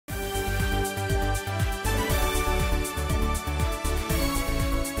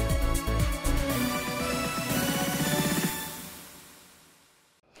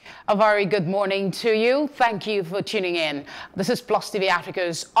A very good morning to you. Thank you for tuning in. This is Plus TV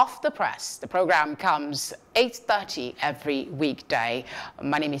Africa's Off the Press. The program comes 8:30 every weekday.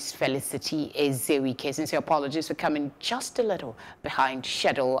 My name is Felicity Ezewuike. Sincere apologies for coming just a little behind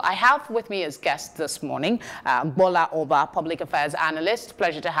schedule. I have with me as guest this morning, Gbola Oba, public affairs analyst.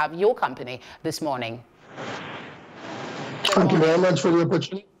 Pleasure to have your company this morning. Thank you very much for the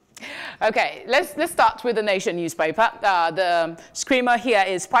opportunity. Okay, let's start with the Nation newspaper. The screamer here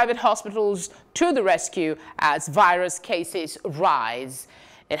is private hospitals to the rescue as virus cases rise.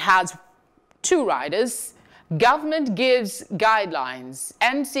 It has two riders. Government gives guidelines.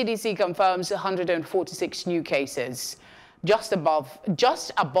 NCDC confirms 146 new cases. Just above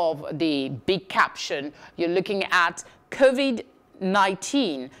the big caption, you're looking at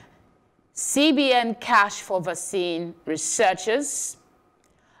COVID-19. CBN cash for vaccine researchers.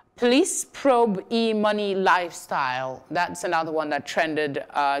 Police probe e-money lifestyle. That's another one that trended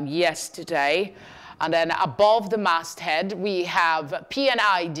yesterday. And then above the masthead, we have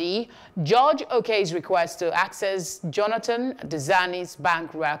PNID. George Okey's request to access Jonathan Dizani's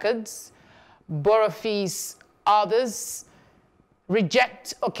bank records. Borofis others.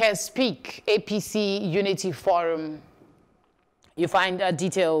 Reject Okey speak. APC Unity Forum. You find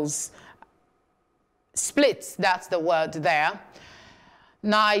details. Splits, that's the word there.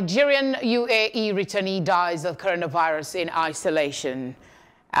 Nigerian UAE returnee dies of coronavirus in isolation.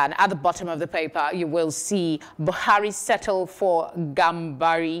 And at the bottom of the paper, you will see Buhari settle for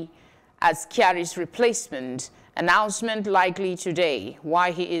Gambari as Kyari's replacement. Announcement likely today,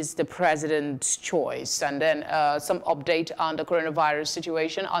 why he is the president's choice. And then some update on the coronavirus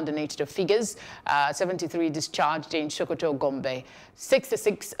situation underneath the figures. 73 discharged in Sokoto, Gombe.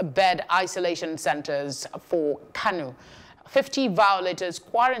 66 bed isolation centers for Kanu. 50 violators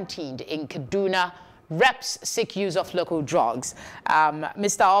quarantined in Kaduna. Reps seek use of local drugs.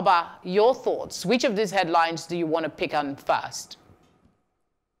 Mr. Oba, your thoughts. Which of these headlines do you want to pick on first?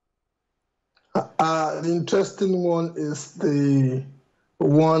 The interesting one is the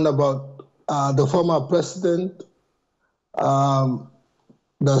one about the former president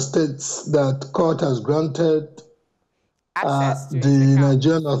that states that court has granted the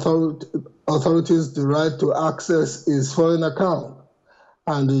Nigerian authorities the right to access his foreign account.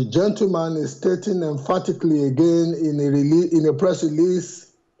 And the gentleman is stating emphatically again in a press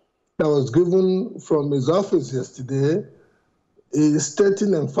release that was given from his office yesterday, he is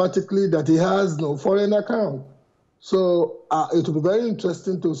stating emphatically that he has no foreign account. So it will be very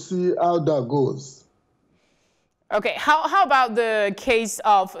interesting to see how that goes. Okay, how about the case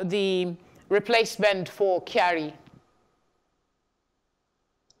of the replacement for Kyari?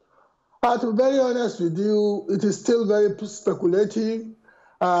 To be very honest with you, it is still very speculative.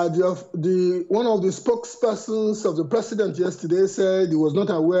 One of the spokespersons of the president yesterday said he was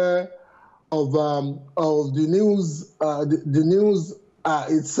not aware of the news,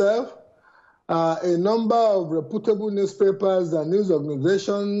 itself. A number of reputable newspapers and news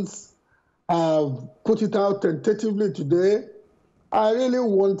organizations have put it out tentatively today. I really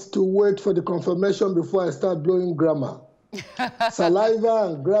want to wait for the confirmation before I start blowing grammar. Saliva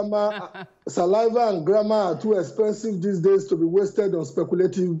and grammar are too expensive these days to be wasted on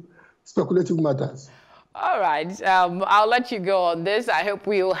speculative matters. All right, I'll let you go on this. I hope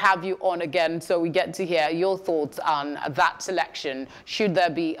we'll have you on again so we get to hear your thoughts on that selection, should there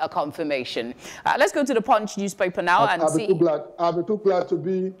be a confirmation. Let's go to the Punch newspaper now and see. I'll be too glad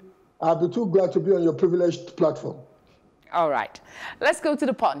to be on your privileged platform. All right, let's go to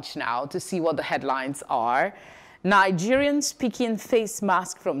the Punch now to see what the headlines are. Nigerians picking face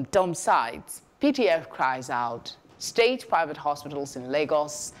mask from dump sites. PTF cries out. State private hospitals in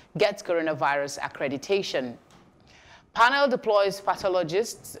Lagos gets coronavirus accreditation. Panel deploys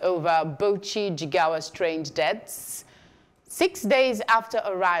pathologists over Bauchi Jigawa strained deaths. 6 days after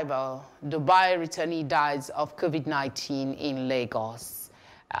arrival, Dubai returnee dies of COVID-19 in Lagos.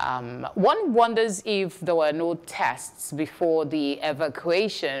 One wonders if there were no tests before the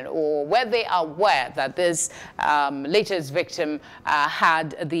evacuation, or were they aware that this latest victim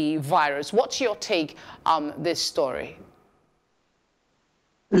had the virus. What's your take on this story?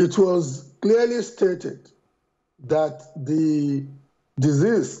 It was clearly stated that the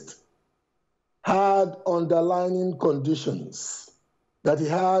deceased had underlying conditions, that he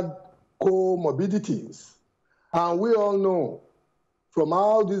had comorbidities. And we all know from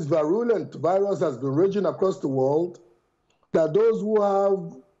how this virulent virus has been raging across the world, that those who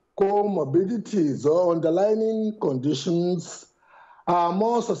have comorbidities or underlying conditions are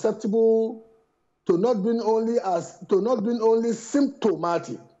more susceptible to not being only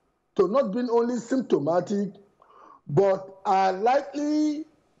symptomatic, but are likely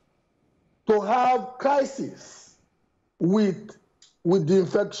to have crisis with the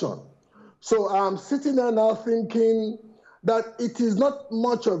infection. So I'm sitting there now thinking that it is not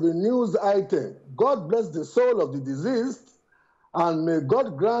much of a news item. God bless the soul of the deceased, and may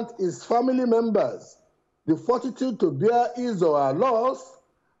God grant his family members the fortitude to bear his or her loss.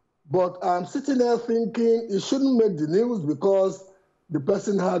 But I'm sitting there thinking it shouldn't make the news because the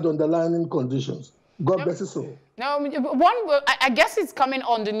person had underlying conditions. God bless his soul. No, I guess it's coming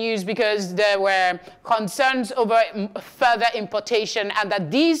on the news because there were concerns over further importation and that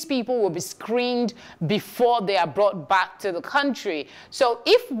these people will be screened before they are brought back to the country. So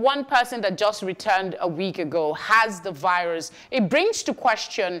if one person that just returned a week ago has the virus, it brings to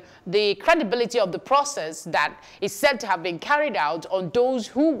question the credibility of the process that is said to have been carried out on those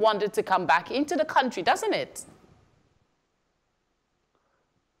who wanted to come back into the country, doesn't it?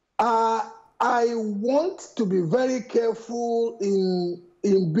 I want to be very careful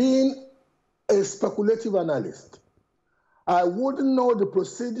in being a speculative analyst. I wouldn't know the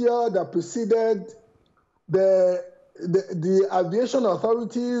procedure that preceded the aviation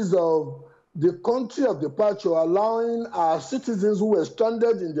authorities of the country of departure allowing our citizens who were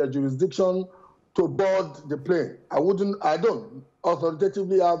stranded in their jurisdiction to board the plane. I don't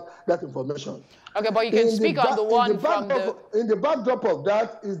authoritatively have that information. Okay, but you can speak on the one from the... In the backdrop of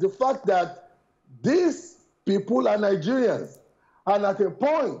that is the fact that these people are Nigerians, and at a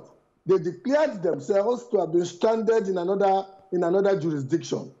point, they declared themselves to have been stranded in another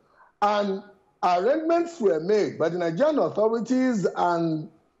jurisdiction. And arrangements were made by the Nigerian authorities and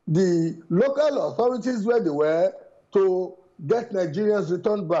the local authorities where they were to get Nigerians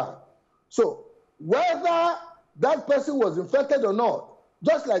returned back. So whether that person was infected or not,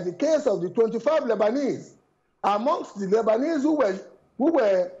 just like the case of the 25 Lebanese, amongst the Lebanese who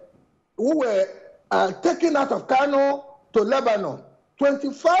were taken out of Kano to Lebanon,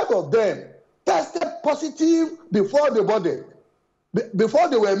 25 of them tested positive before they boarded, before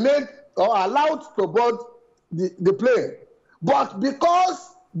they were made or allowed to board the plane. But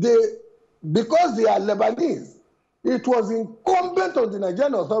because they are Lebanese, it was incumbent on the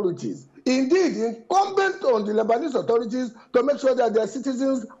Nigerian authorities, indeed incumbent on the Lebanese authorities, to make sure that their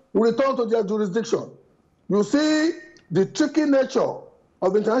citizens return to their jurisdiction. You see the tricky nature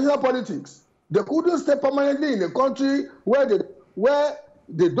of international politics. They couldn't stay permanently in a country where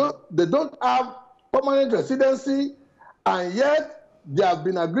they don't have permanent residency, and yet there have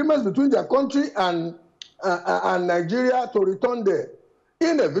been agreements between their country and Nigeria to return there.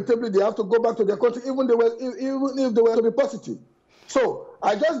 Inevitably, they have to go back to their country, even if they were to be positive. So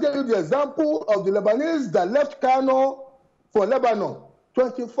I just gave you the example of the Lebanese that left Kano for Lebanon.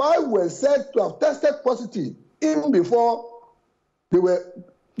 25 were said to have tested positive even before they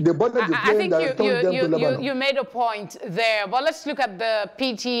boarded the plane that returned them to Lebanon. You made a point there, but let's look at the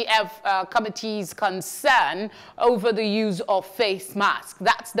PTF committee's concern over the use of face masks.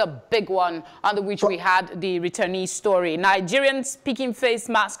 That's the big one under which we had the returnee story. Nigerians picking face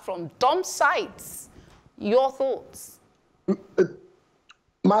masks from dump sites. Your thoughts?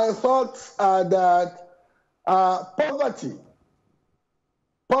 My thoughts are that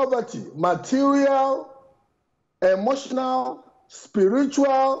poverty, material, emotional,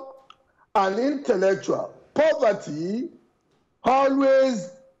 spiritual, and intellectual. Poverty always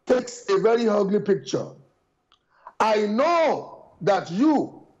takes a very ugly picture. I know that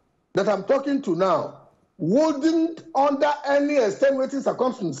you, that I'm talking to now, wouldn't, under any extenuating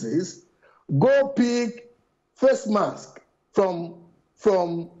circumstances, go pick face mask from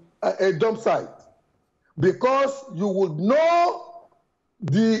a dump site, because you would know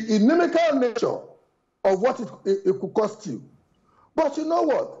the inimical nature of what it could cost you. But you know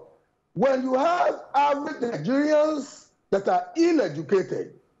what? When you have average Nigerians that are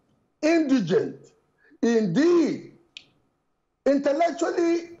ill-educated, indigent, indeed,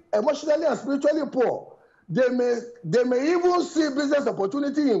 intellectually, emotionally, and spiritually poor, they may even see business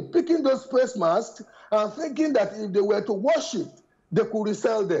opportunity in picking those face masks and thinking that if they were to wash it, they could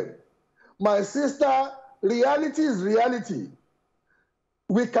resell them. My sister, reality is reality.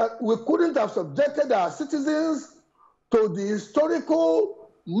 We couldn't have subjected our citizens to the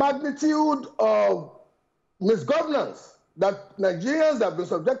historical magnitude of misgovernance that Nigerians have been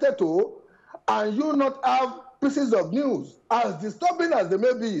subjected to, and you not have pieces of news, as disturbing as they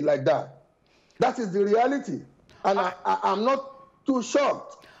may be, like that. That is the reality. And I'm not too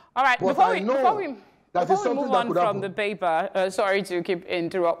shocked. All right, before we move on from the paper, sorry to keep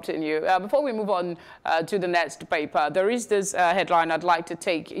interrupting you. Before we move on to the next paper, there is this headline I'd like to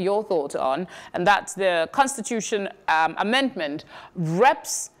take your thought on, and that's the Constitution Amendment.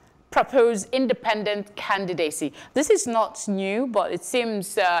 Reps propose independent candidacy. This is not new, but it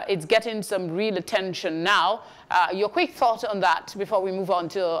seems it's getting some real attention now. Your quick thought on that before we move on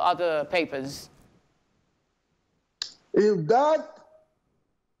to other papers. If that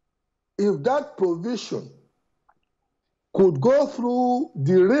provision could go through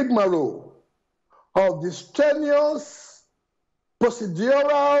the rigmarole of the strenuous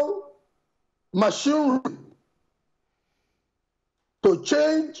procedural machinery to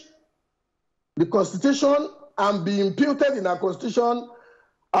change the Constitution and be imputed in our Constitution,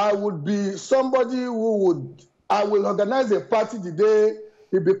 I would be somebody I will organize a party the day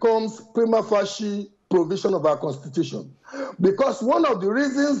it becomes prima facie provision of our Constitution. Because one of the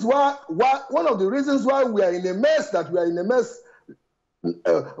reasons why we are in a mess that we are in a mess,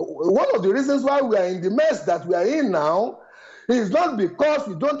 one of the reasons why we are in the mess that we are in now is not because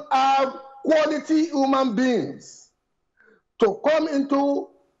we don't have quality human beings to come into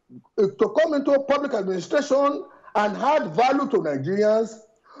public administration and add value to Nigerians,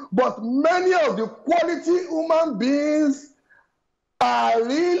 but many of the quality human beings are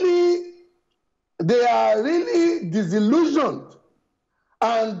really disillusioned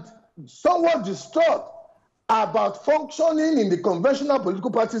and somewhat distraught about functioning in the conventional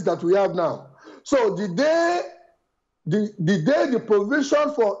political parties that we have now. So the day the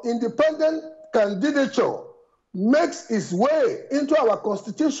provision for independent candidature makes its way into our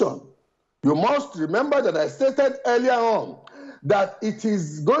Constitution, you must remember that I stated earlier on that it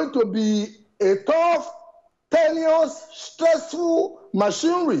is going to be a tough, tenuous, stressful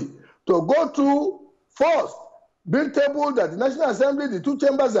machinery to go through. First, being tabled at the National Assembly, the two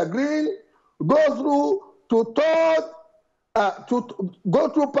chambers agreeing, go through go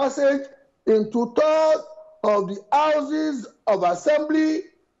through passage in two-thirds of the houses of assembly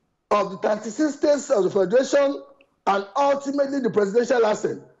of the 36 states of the Federation, and ultimately the presidential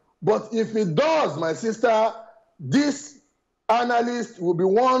assent. But if it does, my sister, this analyst will be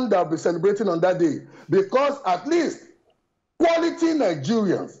one that will be celebrating on that day, because at least quality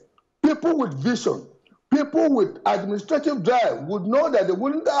Nigerians, people with vision, people with administrative drive would know that they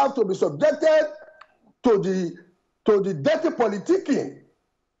wouldn't have to be subjected to the dirty politicking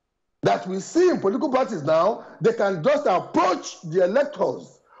that we see in political parties now. They can just approach the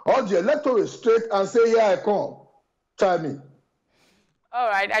electors or the electorate straight and say, here I come, try me. All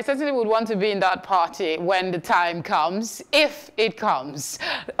right, I certainly would want to be in that party when the time comes, if it comes.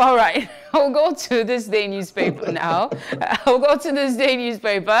 All right, I'll go to this day newspaper now. I'll go to this day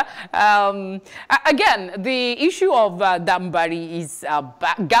newspaper. Again, the issue of Gambari is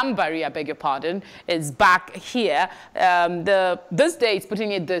Gambari, I beg your pardon, is back here. This day is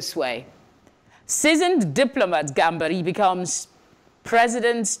putting it this way: seasoned diplomat Gambari becomes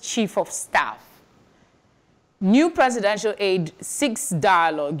president's chief of staff. New presidential aide seeks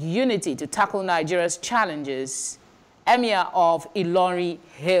dialogue, unity to tackle Nigeria's challenges. Emir of Ilorin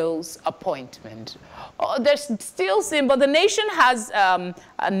hails appointment. There's still some, but the Nation has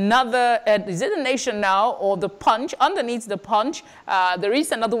another, is it the Nation now or the Punch? Underneath the Punch, there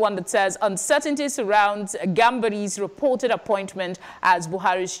is another one that says uncertainty surrounds Gambari's reported appointment as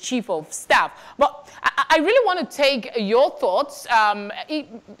Buhari's chief of staff. But I really want to take your thoughts.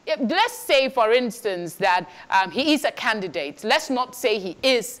 Let's say, for instance, that he is a candidate. Let's not say he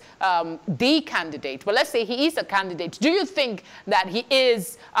is the candidate, but let's say he is a candidate. Do you think that he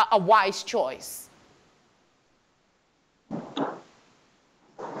is a wise choice?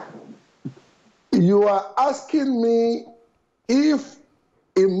 You are asking me if,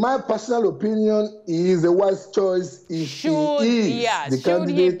 in my personal opinion, he is a wise choice if he is the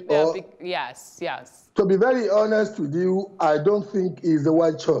candidate or... Yes. To be very honest with you, I don't think he's a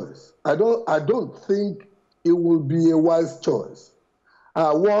wise choice. I don't think it will be a wise choice.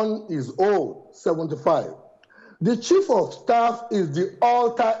 One is old, 75. The chief of staff is the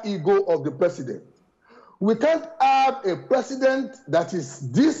alter ego of the president. We can't have a president that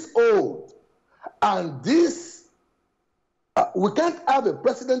is this old and this. We can't have a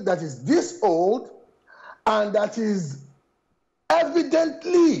president that is this old and that is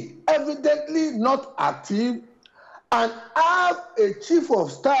evidently not active, and have a chief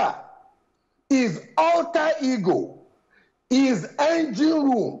of staff is alter ego, is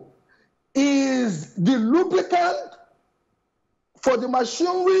engine room, is the lubricant for the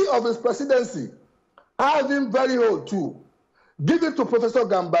machinery of his presidency. I have him very old too. Give it to Professor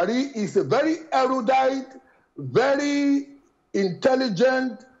Gambari. He's a very erudite, very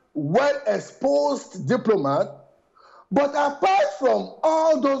intelligent, well-exposed diplomat. But apart from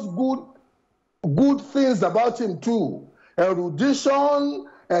all those good things about him too, erudition,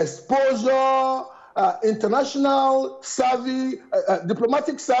 exposure, international savvy,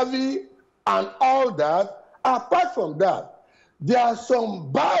 diplomatic savvy, and all that. Apart from that, there are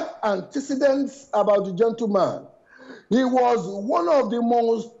some bad antecedents about the gentleman. He was one of the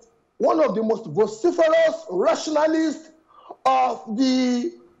most vociferous rationalists of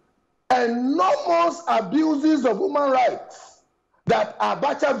the enormous abuses of human rights that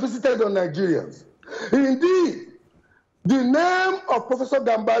Abacha visited on Nigerians. Indeed, the name of Professor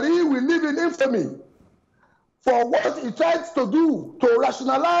Gambari will live in infamy for what he tried to do to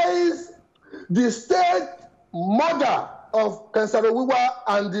rationalize the state murder of Kensarowiwa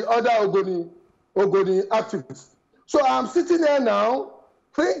and the other Ogoni activists. So I'm sitting here now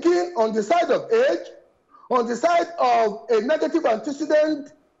thinking on the side of age, on the side of a negative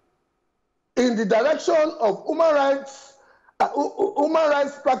antecedent in the direction of human rights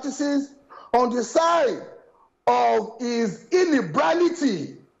practices, on the side of his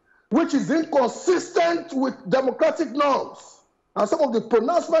illiberality, which is inconsistent with democratic norms. And some of the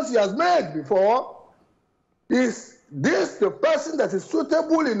pronouncements he has made before, is this the person that is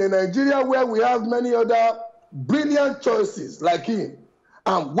suitable in a Nigeria where we have many other brilliant choices like him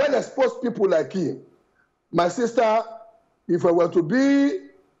and well-exposed people like him? My sister, if I were to be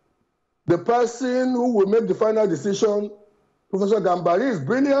the person who will make the final decision, Professor Gambari is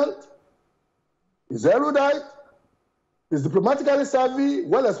brilliant, he's erudite, he's diplomatically savvy,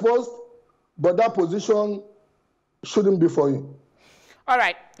 well-exposed, but that position shouldn't be for him. All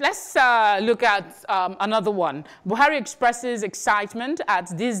right, let's look at another one. Buhari expresses excitement at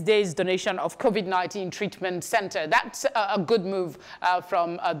this day's donation of COVID-19 treatment center. That's a good move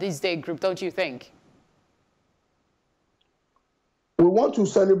from this day group, don't you think? We want to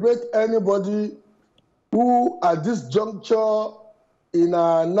celebrate anybody who, at this juncture in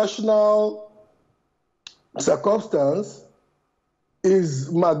a national circumstance, is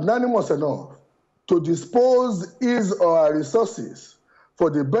magnanimous enough to dispose his or her resources for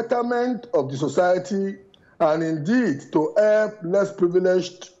the betterment of the society and indeed to help less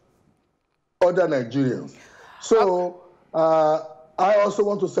privileged other Nigerians. So I also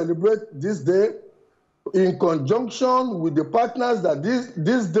want to celebrate this day in conjunction with the partners that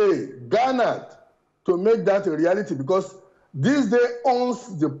this day garnered to make that a reality, because this day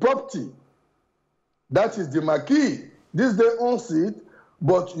owns the property. That is the marquee. This day owns it,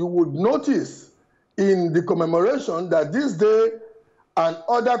 but you would notice in the commemoration that this day and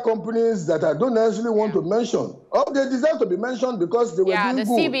other companies that I don't necessarily want to mention, they deserve to be mentioned because they were doing good. Yeah, the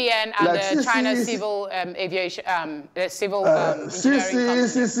CBN and like the China Civil Aviation, Civil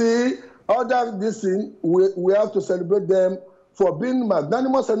CC, other this thing, we have to celebrate them for being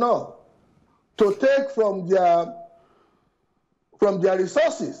magnanimous enough to take from their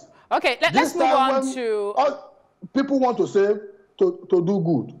resources. Okay, let's move on to... People want to save to do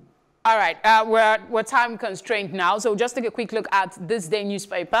good. All right, we're time constrained now, so just take a quick look at this day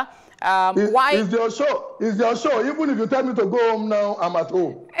newspaper. It's your show. It's your show. Even if you tell me to go home now, I'm at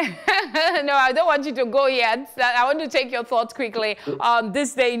home. No, I don't want you to go yet. I want to take your thoughts quickly on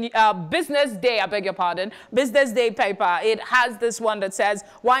this day, Business Day, I beg your pardon, Business Day paper. It has this one that says,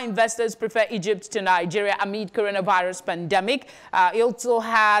 why investors prefer Egypt to Nigeria amid coronavirus pandemic. It also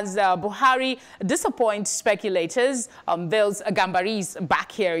has Buhari disappoints speculators, unveils Gambari's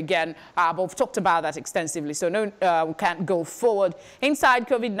back here again. But we've talked about that extensively, so no, we can't go forward. Inside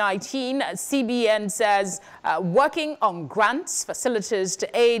COVID-19, CBN says working on grants, facilities to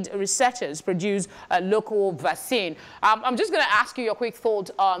aid researchers produce a local vaccine. I'm just going to ask you your quick thought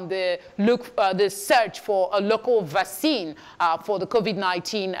on the search for a local vaccine for the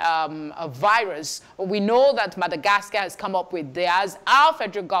COVID-19 virus. We know that Madagascar has come up with theirs. Our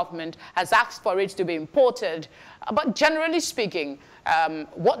federal government has asked for it to be imported. But generally speaking,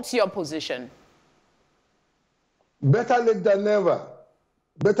 what's your position? Better late than never.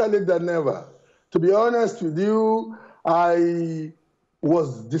 Better late than never. To be honest with you, I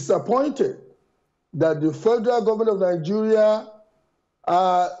was disappointed that the federal government of Nigeria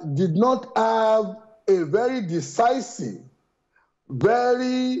did not have a very decisive,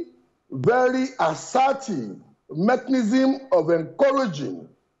 very, very assertive mechanism of encouraging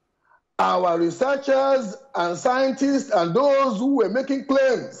our researchers and scientists and those who were making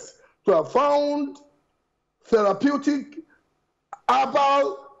claims to have found therapeutic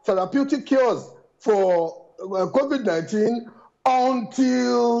cures for COVID-19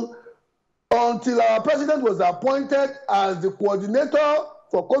 until our president was appointed as the coordinator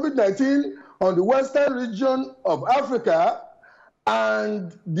for COVID-19 on the western region of Africa,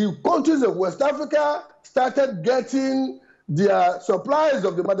 and the countries of West Africa started getting their supplies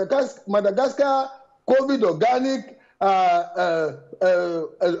of the Madagascar COVID organic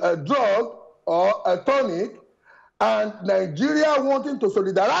drug or a tonic, and Nigeria wanting to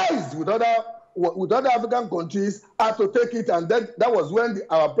solidarize with other African countries had to take it, and that was when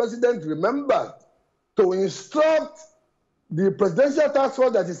our president remembered to instruct the presidential task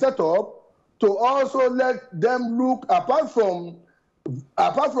force that he set up to also let them look, apart from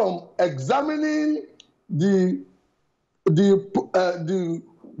examining the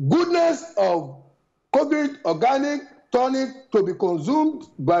goodness of COVID organic tonic to be consumed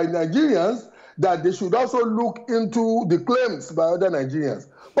by Nigerians, that they should also look into the claims by other Nigerians.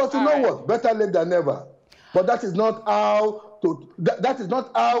 But you know what? Better late than never. But that is not how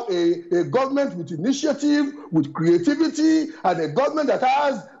a government with initiative, with creativity, and a government that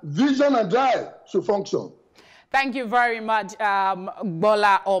has vision and drive should function. Thank you very much,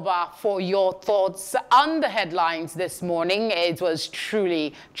 Gbola Oba, for your thoughts on the headlines this morning. It was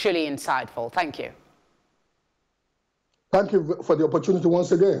truly, truly insightful. Thank you. Thank you for the opportunity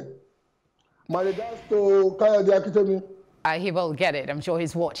once again. My regards to Kyari. He will get it. I'm sure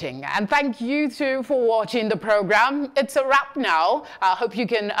he's watching. And thank you too for watching the program. It's a wrap now. I hope you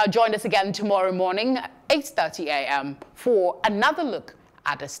can join us again tomorrow morning, 8:30 a.m. for another look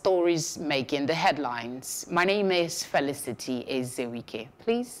at the stories making the headlines. My name is Felicity Ezewuike.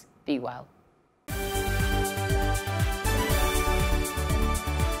 Please be well.